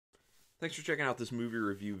Thanks for checking out this movie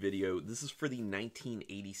review video. This is for the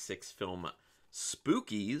 1986 film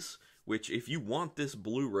Spookies, which if you want this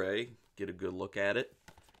Blu-ray, get a good look at it,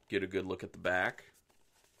 get a good look at the back,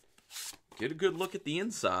 get a good look at the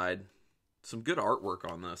inside. Some good artwork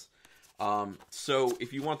on this. So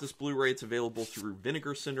if you want this Blu-ray, it's available through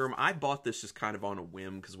Vinegar Syndrome. I bought this just kind of on a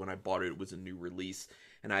whim because when I bought it, it was a new release.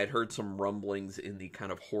 And I had heard some rumblings in the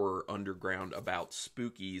kind of horror underground about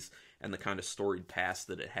Spookies and the kind of storied past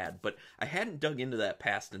that it had. But I hadn't dug into that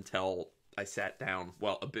past until I sat down,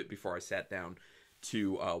 well, a bit before I sat down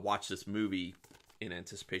to watch this movie in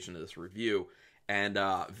anticipation of this review. And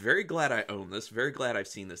very glad I own this. Very glad I've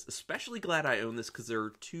seen this. Especially glad I own this because there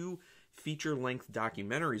are two feature-length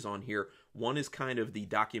documentaries on here. One is kind of the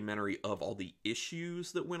documentary of all the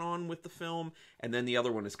issues that went on with the film, and then the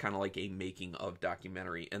other one is kind of like a making-of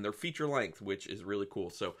documentary, and they're feature-length, which is really cool.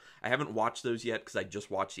 So I haven't watched those yet because I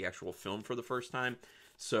just watched the actual film for the first time,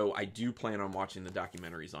 so I do plan on watching the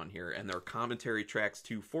documentaries on here, and there are commentary tracks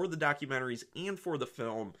too for the documentaries and for the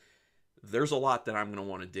film. There's a lot that I'm going to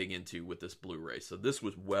want to dig into with this Blu-ray, so this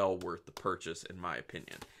was well worth the purchase in my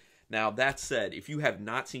opinion. Now, that said, if you have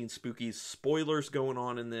not seen Spookies, spoilers going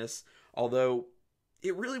on in this, although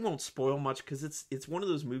it really won't spoil much because it's one of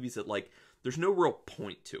those movies that, like, there's no real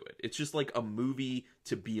point to it. It's just like a movie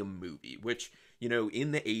to be a movie, which, you know,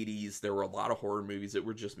 in the 80s, there were a lot of horror movies that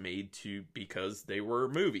were just made because they were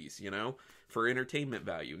movies, you know, for entertainment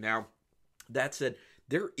value. Now, that said,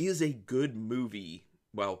 there is a good movie,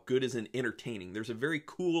 well, good as in entertaining. There's a very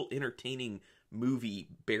cool, entertaining movie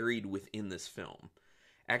buried within this film.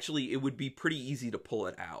 Actually, it would be pretty easy to pull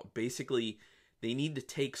it out. Basically, they need to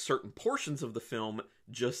take certain portions of the film,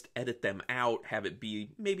 just edit them out, have it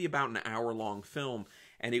be maybe about an hour-long film,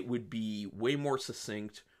 and it would be way more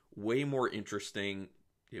succinct, way more interesting.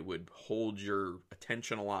 It would hold your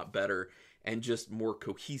attention a lot better, and just more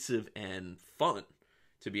cohesive and fun,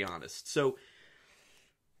 to be honest. So,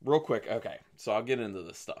 real quick, okay, so I'll get into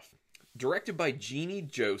this stuff. Directed by Genie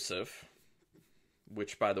Joseph,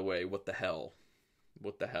 which, by the way, what the hell?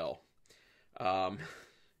 What the hell? What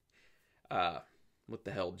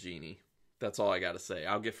the hell, Genie? That's all I gotta say.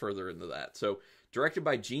 I'll get further into that. So, directed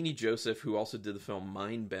by Genie Joseph, who also did the film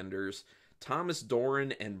Mindbenders,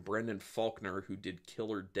 Doran and Brendan Faulkner, who did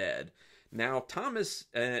Killer Dead. Now, Thomas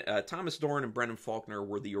Doran and Brendan Faulkner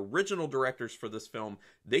were the original directors for this film.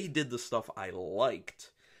 They did the stuff I liked.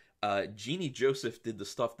 Genie Joseph did the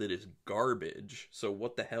stuff that is garbage. So,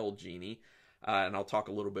 what the hell, Genie? And I'll talk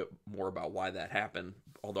a little bit more about why that happened,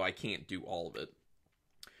 although I can't do all of it.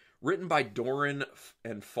 Written by Doran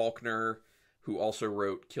and Faulkner, who also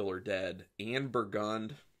wrote Killer Dead, and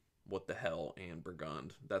Bergund. What the hell, Anne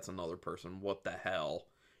Bergund? That's another person. What the hell?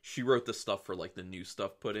 She wrote the stuff for, like, the new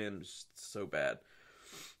stuff put in. It's so bad.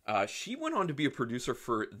 She went on to be a producer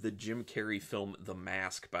for the Jim Carrey film The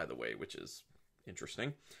Mask, by the way, which is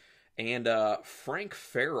interesting. And Frank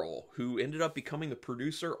Farel, who ended up becoming the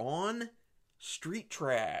producer on Street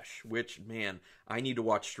Trash, which, man, I need to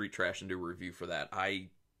watch Street Trash and do a review for that.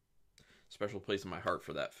 Special place in my heart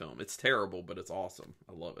for that film. It's terrible, but it's awesome.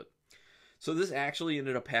 I love it. So this actually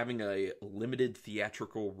ended up having a limited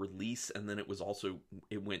theatrical release, and then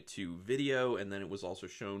it went to video, and then it was also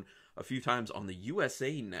shown a few times on the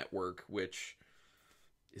USA Network, which,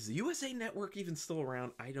 is the USA Network even still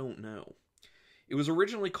around? I don't know. It was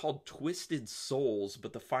originally called Twisted Souls,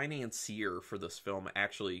 but the financier for this film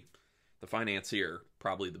actually... The financier,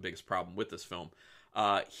 probably the biggest problem with this film,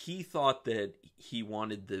 he thought that he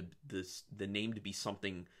wanted the name to be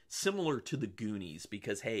something similar to the Goonies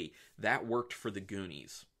because, hey, that worked for the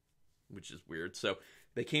Goonies, which is weird. So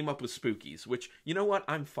they came up with Spookies, which, you know what?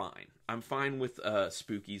 I'm fine. I'm fine with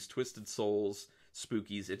Spookies, Twisted Souls,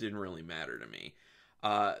 Spookies. It didn't really matter to me.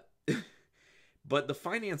 But the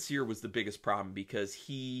financier was the biggest problem because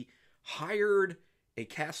he hired a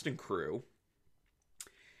cast and crew.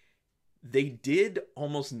 They did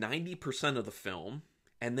almost 90% of the film,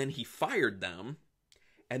 and then he fired them,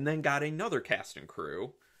 and then got another cast and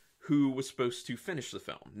crew who was supposed to finish the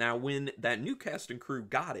film. Now, when that new cast and crew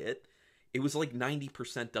got it, it was like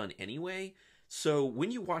 90% done anyway, so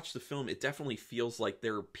when you watch the film, it definitely feels like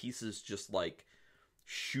there are pieces just like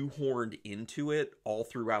shoehorned into it all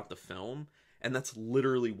throughout the film, and that's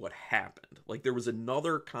literally what happened. Like, there was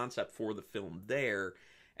another concept for the film there,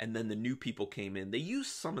 and then the new people came in. They used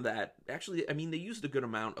some of that. Actually, I mean, they used a good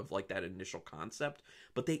amount of, like, that initial concept.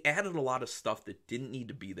 But they added a lot of stuff that didn't need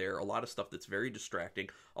to be there. A lot of stuff that's very distracting.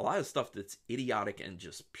 A lot of stuff that's idiotic and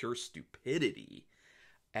just pure stupidity.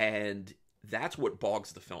 And that's what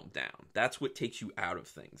bogs the film down. That's what takes you out of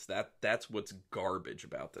things. That's what's garbage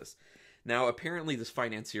about this. Now, apparently this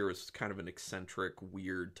financier is kind of an eccentric,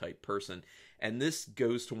 weird type person, and this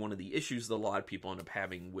goes to one of the issues that a lot of people end up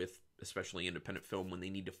having with, especially independent film, when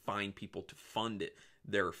they need to find people to fund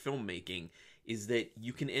their filmmaking, is that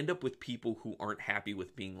you can end up with people who aren't happy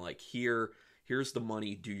with being like, here's the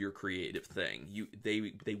money, do your creative thing.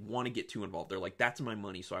 They want to get too involved. They're like, that's my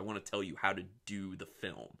money, so I want to tell you how to do the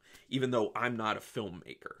film, even though I'm not a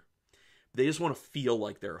filmmaker. They just want to feel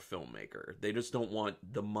like they're a filmmaker. They just don't want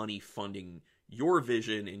the money funding your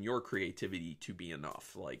vision and your creativity to be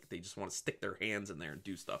enough. Like, they just want to stick their hands in there and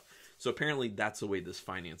do stuff. So apparently that's the way this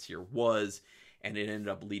financier was, and it ended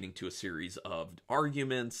up leading to a series of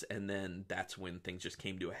arguments, and then that's when things just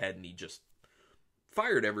came to a head, and he just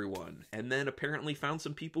fired everyone. And then apparently found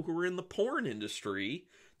some people who were in the porn industry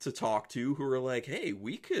to talk to, who were like, hey,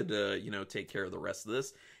 we could, take care of the rest of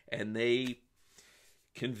this. And they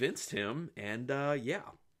convinced him, and yeah.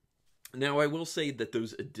 Now, I will say that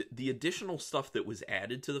the additional stuff that was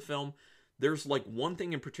added to the film, there's like one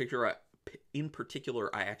thing in particular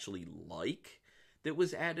I actually like that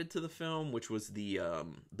was added to the film, which was the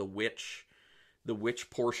witch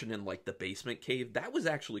portion in like the basement cave. That was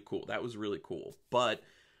actually cool. That was really cool. But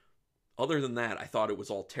other than that, I thought it was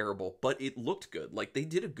all terrible, but it looked good. Like, they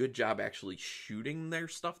did a good job actually shooting their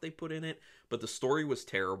stuff they put in it, but the story was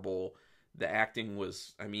terrible. The acting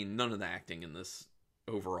was, none of the acting in this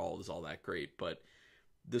overall is all that great, but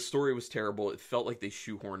the story was terrible. It felt like they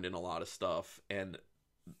shoehorned in a lot of stuff, and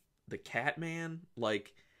the Catman,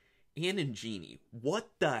 like, Anne and Genie, what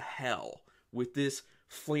the hell with this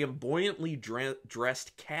flamboyantly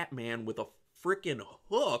dressed Catman with a freaking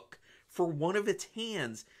hook for one of its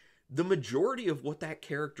hands? The majority of what that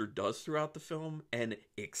character does throughout the film, and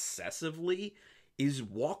excessively, is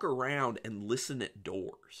walk around and listen at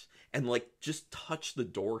doors and like just touch the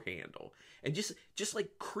door handle and just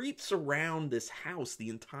like creeps around this house the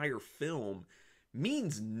entire film.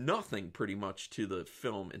 Means nothing pretty much to the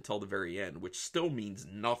film until the very end, which still means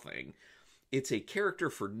nothing. It's a character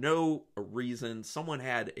for no reason. Someone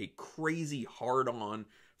had a crazy hard-on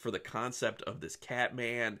for the concept of this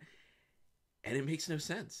Catman, and it makes no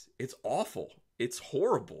sense. It's awful. It's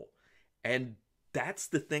horrible. And that's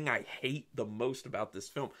the thing I hate the most about this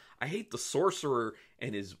film. I hate the sorcerer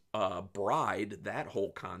and his bride, that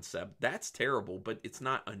whole concept. That's terrible, but it's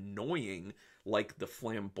not annoying like the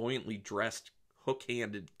flamboyantly dressed,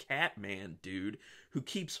 hook-handed Catman dude who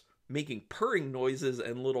keeps making purring noises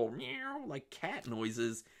and little meow like cat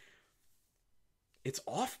noises. It's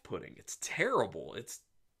off-putting. It's terrible. It's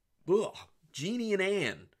ugh. Genie and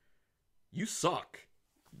Anne, you suck.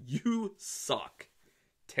 You suck.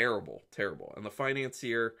 Terrible, terrible. And the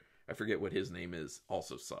financier, I forget what his name is,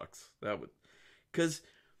 also sucks. Because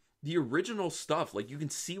the original stuff, like, you can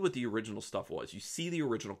see what the original stuff was. You see the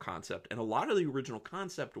original concept, and a lot of the original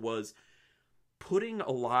concept was putting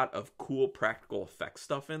a lot of cool practical effects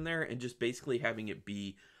stuff in there and just basically having it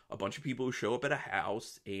be a bunch of people who show up at a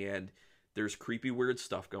house and there's creepy, weird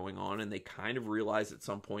stuff going on, and they kind of realize at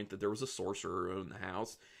some point that there was a sorcerer in the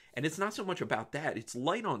house. And it's not so much about that. It's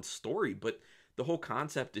light on story, but the whole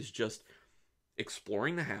concept is just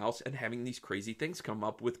exploring the house and having these crazy things come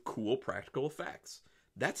up with cool practical effects.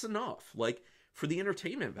 That's enough. Like, for the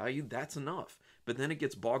entertainment value, that's enough. But then it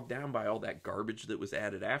gets bogged down by all that garbage that was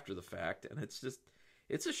added after the fact, and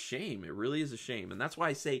it's a shame. It really is a shame. And that's why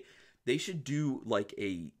I say they should do, like,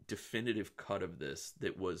 a definitive cut of this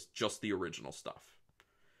that was just the original stuff.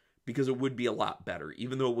 Because it would be a lot better.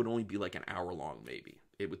 Even though it would only be like an hour long, maybe.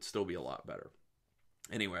 It would still be a lot better.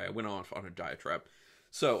 Anyway, I went off on a diatribe.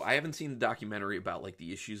 So, I haven't seen the documentary about, like,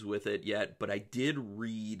 the issues with it yet, but I did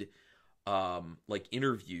read, like,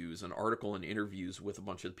 interviews, an article and interviews with a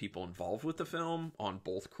bunch of people involved with the film on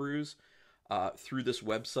both crews, through this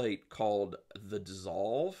website called The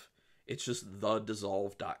Dissolve. It's just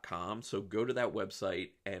thedissolve.com, so go to that website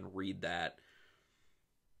and read that.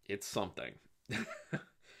 It's something.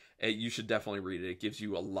 You should definitely read it. It gives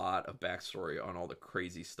you a lot of backstory on all the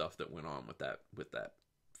crazy stuff that went on with that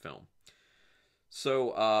film.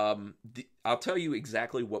 So, I'll tell you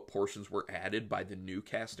exactly what portions were added by the new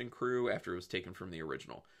cast and crew after it was taken from the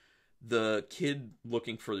original. The kid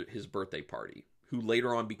looking for his birthday party, who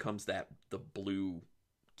later on becomes the blue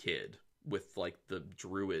kid with, like, the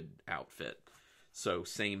druid outfit. So,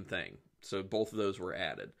 same thing. So, both of those were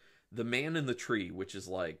added. The man in the tree, which is,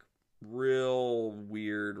 like, real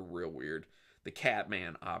weird. The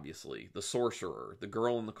Catman, obviously. The sorcerer. The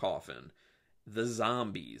girl in the coffin. The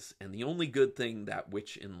zombies. And the only good thing, that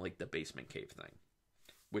witch in, like, the basement cave thing.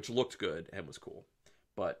 Which looked good and was cool.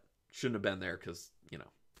 But shouldn't have been there because,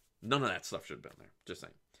 none of that stuff should have been there. Just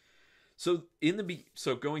saying. So,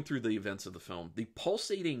 so going through the events of the film, the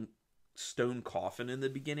pulsating stone coffin in the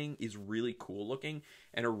beginning is really cool looking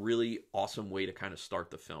and a really awesome way to kind of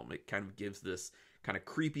start the film. It kind of gives this kind of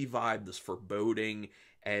creepy vibe, this foreboding,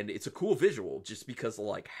 and it's a cool visual just because of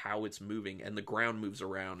like how it's moving, and the ground moves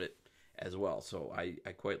around it as well. So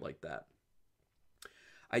I quite like that.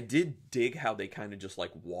 I did dig how they kind of just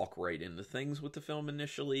like walk right into things with the film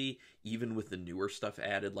initially, even with the newer stuff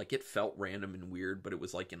added. Like it felt random and weird, but it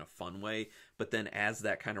was like in a fun way. But then as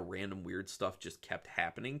that kind of random weird stuff just kept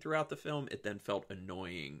happening throughout the film, it then felt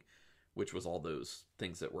annoying, which was all those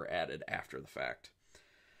things that were added after the fact.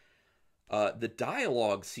 The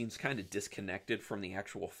dialogue seems kind of disconnected from the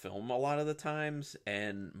actual film a lot of the times,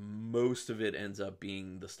 and most of it ends up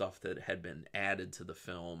being the stuff that had been added to the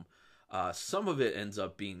film. Some of it ends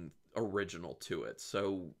up being original to it.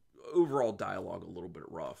 So overall dialogue a little bit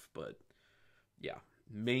rough, but yeah,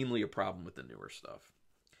 mainly a problem with the newer stuff.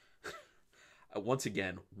 Once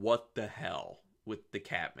again, what the hell with the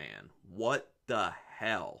Catman? What the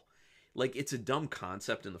hell? Like, it's a dumb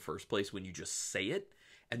concept in the first place when you just say it,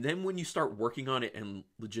 and then when you start working on it and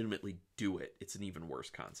legitimately do it, it's an even worse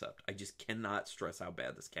concept. I just cannot stress how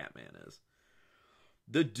bad this Catman is.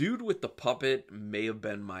 The dude with the puppet may have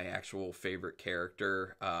been my actual favorite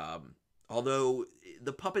character. Although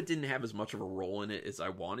the puppet didn't have as much of a role in it as I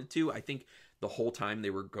wanted to. I think the whole time they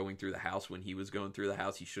were going through the house, when he was going through the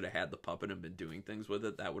house, he should have had the puppet and been doing things with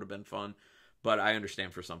it. That would have been fun. But I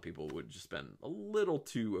understand for some people it would have just been a little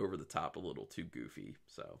too over the top, a little too goofy.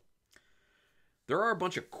 So there are a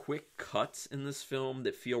bunch of quick cuts in this film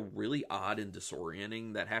that feel really odd and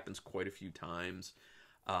disorienting. That happens quite a few times.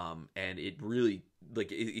 And it really,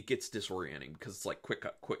 like, it gets disorienting because it's like quick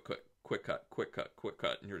cut, quick cut, quick cut, quick cut, quick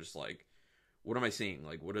cut. And you're just like, what am I seeing?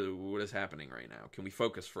 Like, what is happening right now? Can we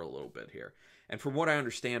focus for a little bit here? And from what I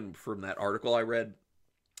understand from that article I read,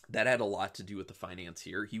 that had a lot to do with the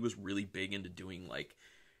financier. He was really big into doing like,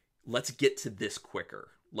 let's get to this quicker.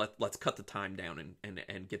 Let's cut the time down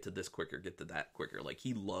and get to this quicker, get to that quicker. Like,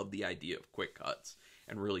 he loved the idea of quick cuts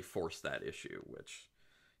and really forced that issue, which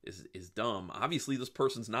is dumb. Obviously, this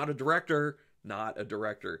person's not a director.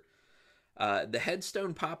 The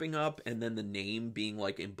headstone popping up and then the name being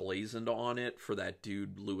like emblazoned on it for that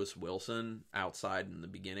dude Lewis Wilson outside in the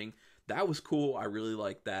beginning, that was cool. I really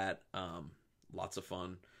like that. Lots of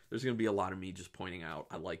fun. There's going to be a lot of me just pointing out,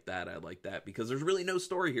 I like that, because there's really no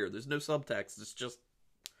story here. There's no subtext. It's just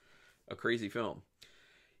a crazy film.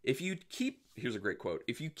 Here's a great quote.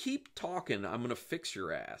 If you keep talking, I'm going to fix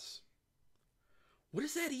your ass. What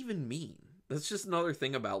does that even mean? That's just another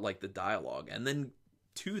thing about like the dialogue. And then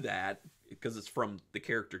to that, because it's from the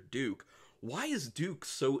character Duke, why is Duke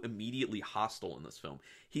so immediately hostile in this film?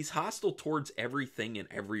 He's hostile towards everything and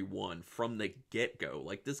everyone from the get-go.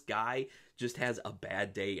 Like, this guy just has a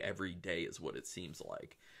bad day every day is what it seems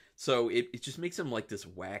like. So it just makes him like this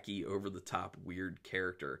wacky, over-the-top, weird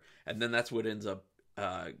character. And then that's what ends up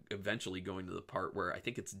eventually going to the part where I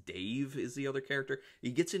think it's Dave is the other character he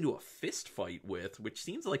gets into a fist fight with, which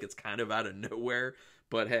seems like it's kind of out of nowhere,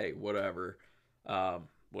 but hey, whatever.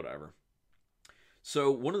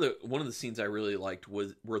 So one of the scenes I really liked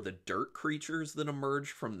were the dirt creatures that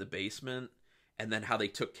emerged from the basement, and then how they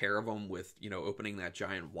took care of them with, opening that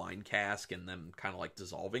giant wine cask and them kind of like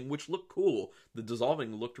dissolving, which looked cool. The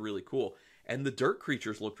dissolving looked really cool, and the dirt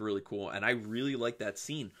creatures looked really cool, and I really liked that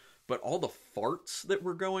scene. But all the farts that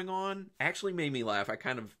were going on actually made me laugh. I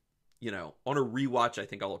kind of, on a rewatch, I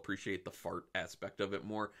think I'll appreciate the fart aspect of it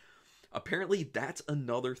more. Apparently, that's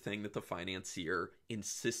another thing that the financier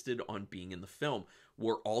insisted on being in the film,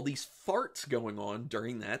 were all these farts going on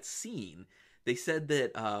during that scene. They said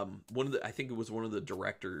that I think it was one of the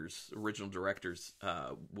original directors,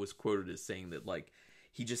 was quoted as saying that, like,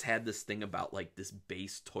 he just had this thing about, like, this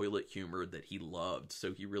base toilet humor that he loved,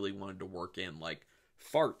 so he really wanted to work in, like,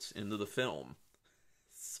 farts into the film.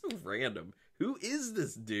 So random. Who is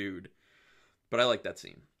this dude? But I like that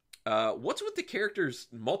scene. What's with the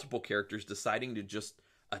multiple characters deciding to just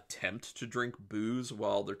attempt to drink booze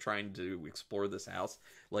while they're trying to explore this house?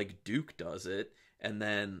 Like, Duke does it, and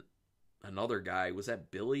then another guy, was that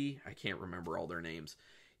Billy? I can't remember all their names.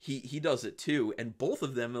 He does it too, and both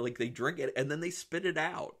of them, like, they drink it and then they spit it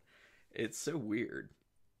out. It's so weird.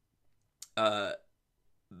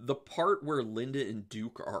 The part where Linda and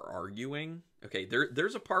Duke are arguing. Okay,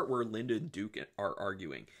 there's a part where Linda and Duke are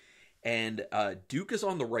arguing. And Duke is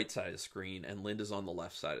on the right side of the screen and Linda's on the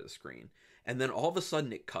left side of the screen. And then all of a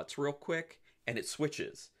sudden it cuts real quick and it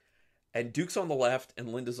switches. And Duke's on the left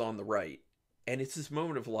and Linda's on the right. And it's this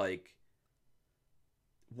moment of like,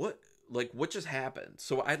 what just happened?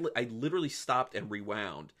 So I literally stopped and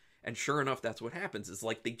rewound. And sure enough, that's what happens. It's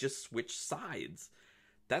like they just switch sides.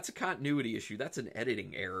 That's a continuity issue. That's an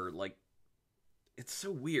editing error. Like, it's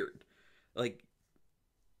so weird. Like,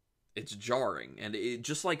 it's jarring, and it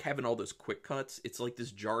just like having all those quick cuts, it's like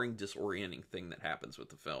this jarring, disorienting thing that happens with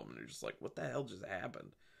the film, and you're just like, what the hell just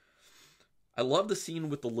happened? I love the scene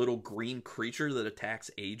with the little green creature that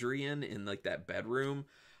attacks Adrian in like that bedroom.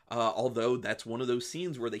 Although that's one of those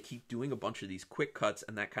scenes where they keep doing a bunch of these quick cuts,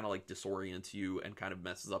 and that kind of like disorients you and kind of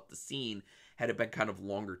messes up the scene. Had it been kind of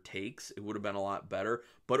longer takes, it would have been a lot better.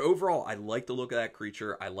 But overall, I like the look of that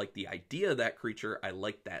creature. I like the idea of that creature. I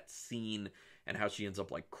like that scene and how she ends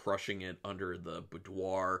up like crushing it under the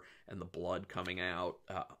boudoir and the blood coming out.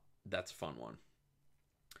 That's a fun one.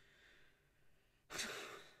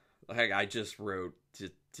 Like, I just wrote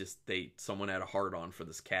someone had a hard on for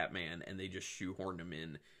this Catman, and they just shoehorned him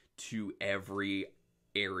in to every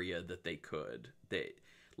area that they could. They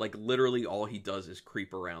like literally all he does is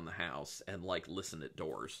creep around the house and like listen at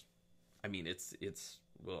doors. I mean, it's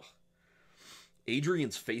ugh.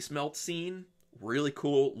 Adrian's face melt scene, really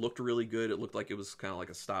cool, looked really good. It looked like it was kind of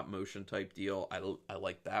like a stop motion type deal. I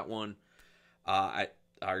like that one. I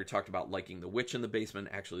already talked about liking the witch in the basement.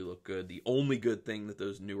 Actually looked good. The only good thing that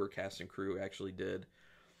those newer cast and crew actually did.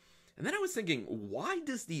 And then I was thinking, why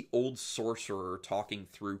does the old sorcerer talking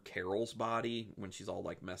through Carol's body when she's all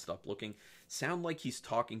like messed up looking sound like he's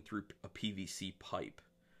talking through a PVC pipe?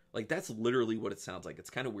 Like, that's literally what it sounds like. It's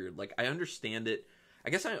kind of weird. Like, I understand it. I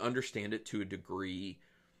guess I understand it to a degree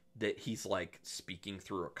that he's like speaking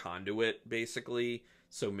through a conduit basically.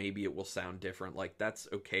 So maybe it will sound different. Like, that's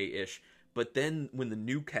okay-ish. But then when the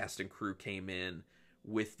new cast and crew came in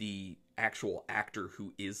with the actual actor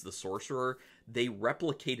who is the sorcerer, they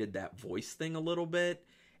replicated that voice thing a little bit,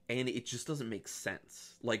 and it just doesn't make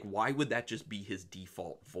sense. Like, why would that just be his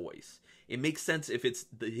default voice? It makes sense if it's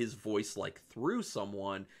his voice like through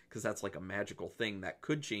someone, because that's like a magical thing that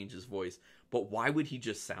could change his voice. But why would he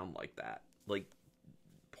just sound like that? Like,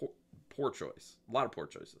 poor choice. A lot of poor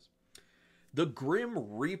choices. The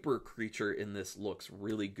Grim Reaper creature in this looks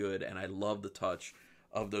really good, and I love the touch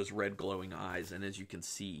of those red glowing eyes. And as you can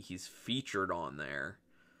see, he's featured on there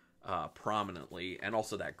prominently, and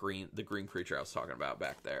also the green creature I was talking about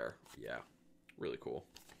back there. Yeah, really cool.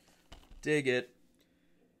 Dig it.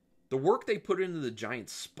 The work they put into the giant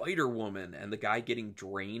Spider Woman and the guy getting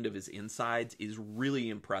drained of his insides is really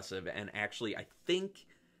impressive, and actually I think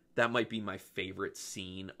that might be my favorite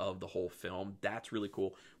scene of the whole film. That's really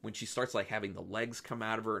cool. When she starts like having the legs come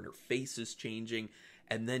out of her and her face is changing,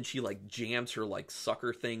 and then she like jams her like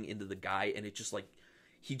sucker thing into the guy, and it just like,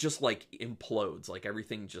 he just like implodes. Like,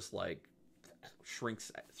 everything just like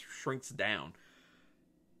shrinks down.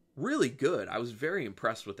 Really good. I was very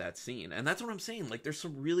impressed with that scene. And that's what I'm saying. Like, there's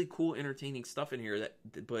some really cool, entertaining stuff in here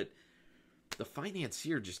but the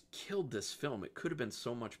financier just killed this film. It could have been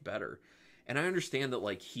so much better. And I understand that,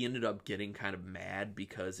 like, he ended up getting kind of mad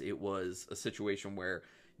because it was a situation where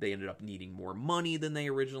they ended up needing more money than they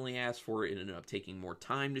originally asked for. It ended up taking more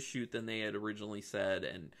time to shoot than they had originally said,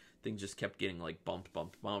 and things just kept getting, like, bumped.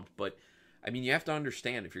 But, I mean, you have to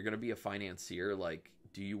understand, if you're going to be a financier, like,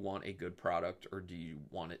 do you want a good product, or do you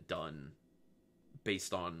want it done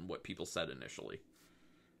based on what people said initially?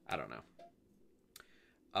 I don't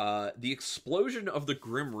know. The explosion of the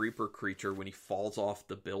Grim Reaper creature when he falls off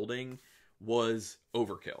the building was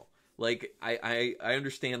overkill. Like, I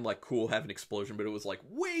understand, like, cool, have an explosion, but it was, like,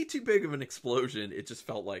 way too big of an explosion. It just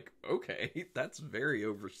felt like, okay, that's very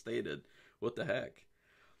overstated. What the heck?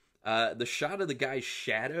 The shot of the guy's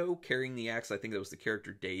shadow carrying the axe, I think that was the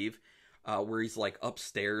character Dave, where he's, like,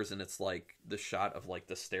 upstairs, and it's, like, the shot of, like,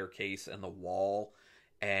 the staircase and the wall,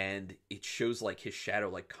 and it shows, like, his shadow,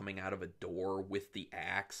 like, coming out of a door with the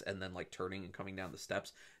axe, and then, like, turning and coming down the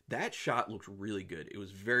steps. That shot looked really good. It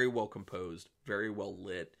was very well composed, very well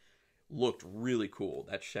lit, looked really cool.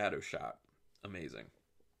 That shadow shot, amazing.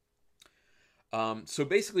 So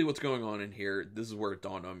basically what's going on in here, this is where it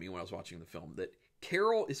dawned on me when I was watching the film, that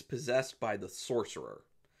Carol is possessed by the sorcerer.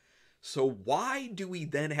 So why do we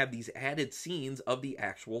then have these added scenes of the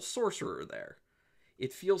actual sorcerer there?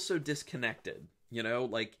 It feels so disconnected, you know?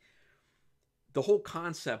 Like, the whole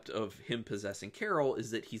concept of him possessing Carol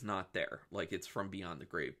is that he's not there. Like, it's from beyond the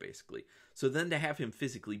grave, basically. So then to have him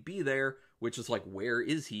physically be there, which is like, where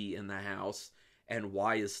is he in the house? And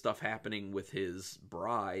why is stuff happening with his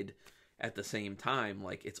bride at the same time?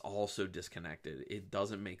 Like, it's all so disconnected. It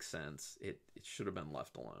doesn't make sense. It should have been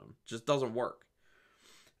left alone. Just doesn't work.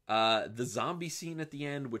 The zombie scene at the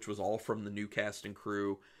end, which was all from the new cast and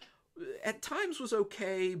crew, at times was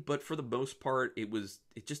okay, but for the most part, it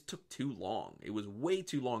just took too long. It was way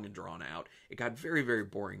too long and drawn out. It got very, very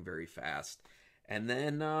boring very fast. And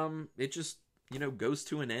then it just, goes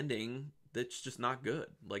to an ending that's just not good.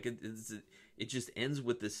 Like, it just ends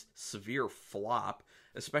with this severe flop,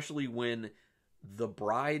 especially when the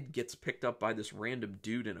bride gets picked up by this random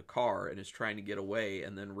dude in a car and is trying to get away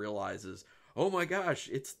and then realizes, oh my gosh,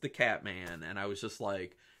 it's the Catman. And I was just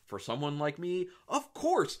like, for someone like me, of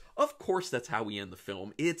course that's how we end the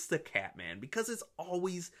film. It's the Catman, because it's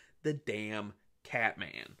always the damn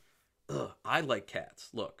Catman. Ugh, I like cats.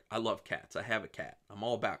 Look, I love cats. I have a cat. I'm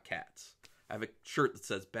all about cats. I have a shirt that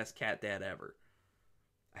says best cat dad ever.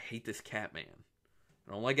 I hate this Catman.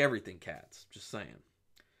 I don't like everything cats. Just saying.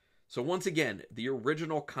 So once again, the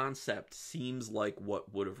original concept seems like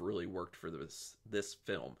what would have really worked for this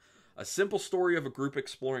film. A simple story of a group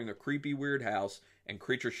exploring a creepy, weird house and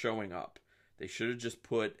creatures showing up. They should have just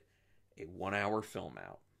put a 1-hour film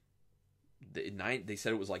out. They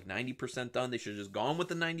said it was like 90% done. They should have just gone with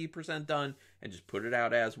the 90% done and just put it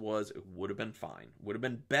out as was. It would have been fine. Would have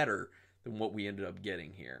been better than what we ended up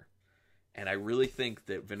getting here. And I really think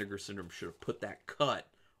that Vinegar Syndrome should have put that cut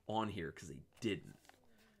on here, because they didn't.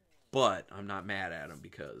 But I'm not mad at them,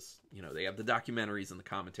 because, you know, they have the documentaries and the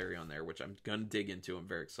commentary on there, which I'm going to dig into. I'm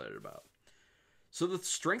very excited about. So the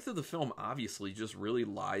strength of the film obviously just really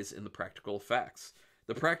lies in the practical effects.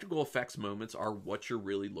 The practical effects moments are what you're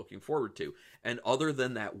really looking forward to. And other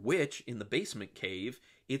than that witch in the basement cave,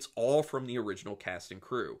 it's all from the original cast and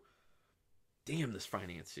crew. Damn this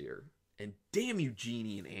financier. And damn you,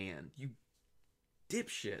 Genie and Anne. You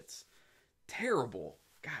dipshits. Terrible.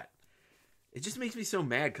 God. It just makes me so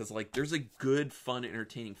mad, because, like, there's a good, fun,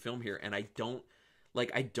 entertaining film here, and I don't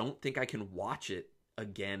think I can watch it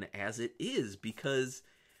again as it is, because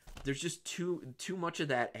there's just too much of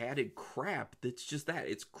that added crap. That's just that.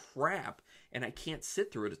 It's crap, and I can't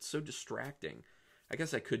sit through it. It's so distracting. I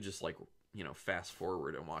guess I could just, like, you know, fast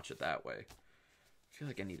forward and watch it that way. I feel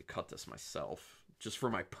like I need to cut this myself, just for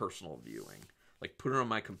my personal viewing. Like, put it on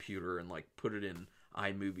my computer and, like, put it in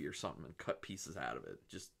iMovie or something and cut pieces out of it.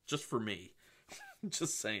 Just for me.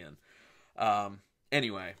 Just saying.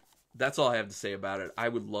 Anyway, that's all I have to say about it. I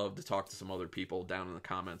would love to talk to some other people down in the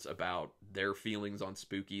comments about their feelings on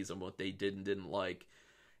Spookies and what they did and didn't like.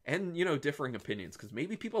 And, you know, differing opinions, because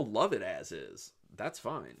maybe people love it as is. That's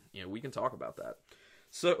fine. You know, we can talk about that.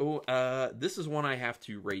 So, this is one I have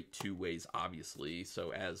to rate 2 ways, obviously.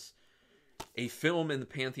 So, as a film in the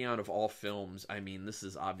pantheon of all films, I mean, this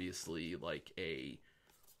is obviously like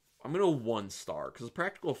I'm going to go 1 star, because the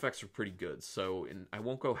practical effects are pretty good. So, I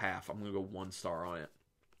won't go half. I'm going to go 1 star on it.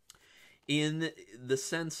 In the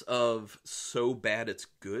sense of so bad it's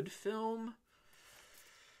good film,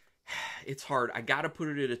 it's hard. I got to put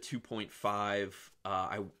it at a 2.5.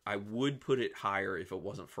 I would put it higher if it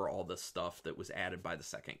wasn't for all the stuff that was added by the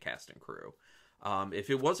second cast and crew.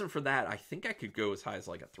 If it wasn't for that, I think I could go as high as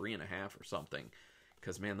like a 3.5 or something.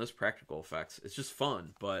 Because, man, those practical effects, it's just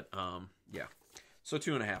fun. But, yeah. So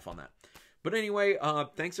 2.5 on that. But anyway,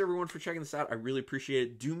 thanks everyone for checking this out. I really appreciate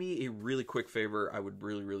it. Do me a really quick favor. I would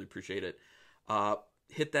really, really appreciate it.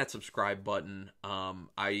 Hit that subscribe button.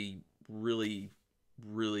 I really,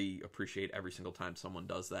 really appreciate every single time someone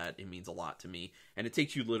does that. It means a lot to me. And it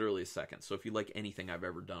takes you literally a second. So if you like anything I've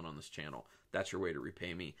ever done on this channel, that's your way to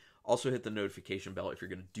repay me. Also hit the notification bell if you're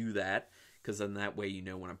going to do that, because then that way you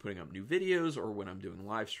know when I'm putting up new videos or when I'm doing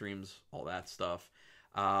live streams, all that stuff.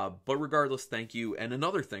 But regardless, thank you. And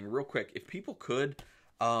another thing, real quick, if people could,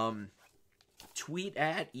 tweet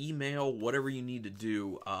at, email, whatever you need to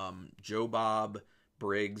do, Joe Bob,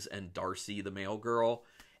 Briggs, and Darcy, the mail girl,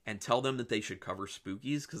 and tell them that they should cover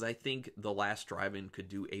Spookies, because I think The Last Drive-In could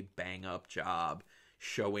do a bang-up job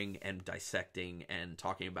showing and dissecting and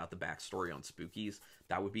talking about the backstory on Spookies.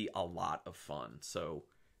 That would be a lot of fun, so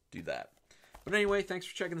do that. But anyway, thanks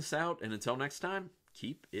for checking this out, and until next time,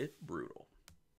 keep it brutal.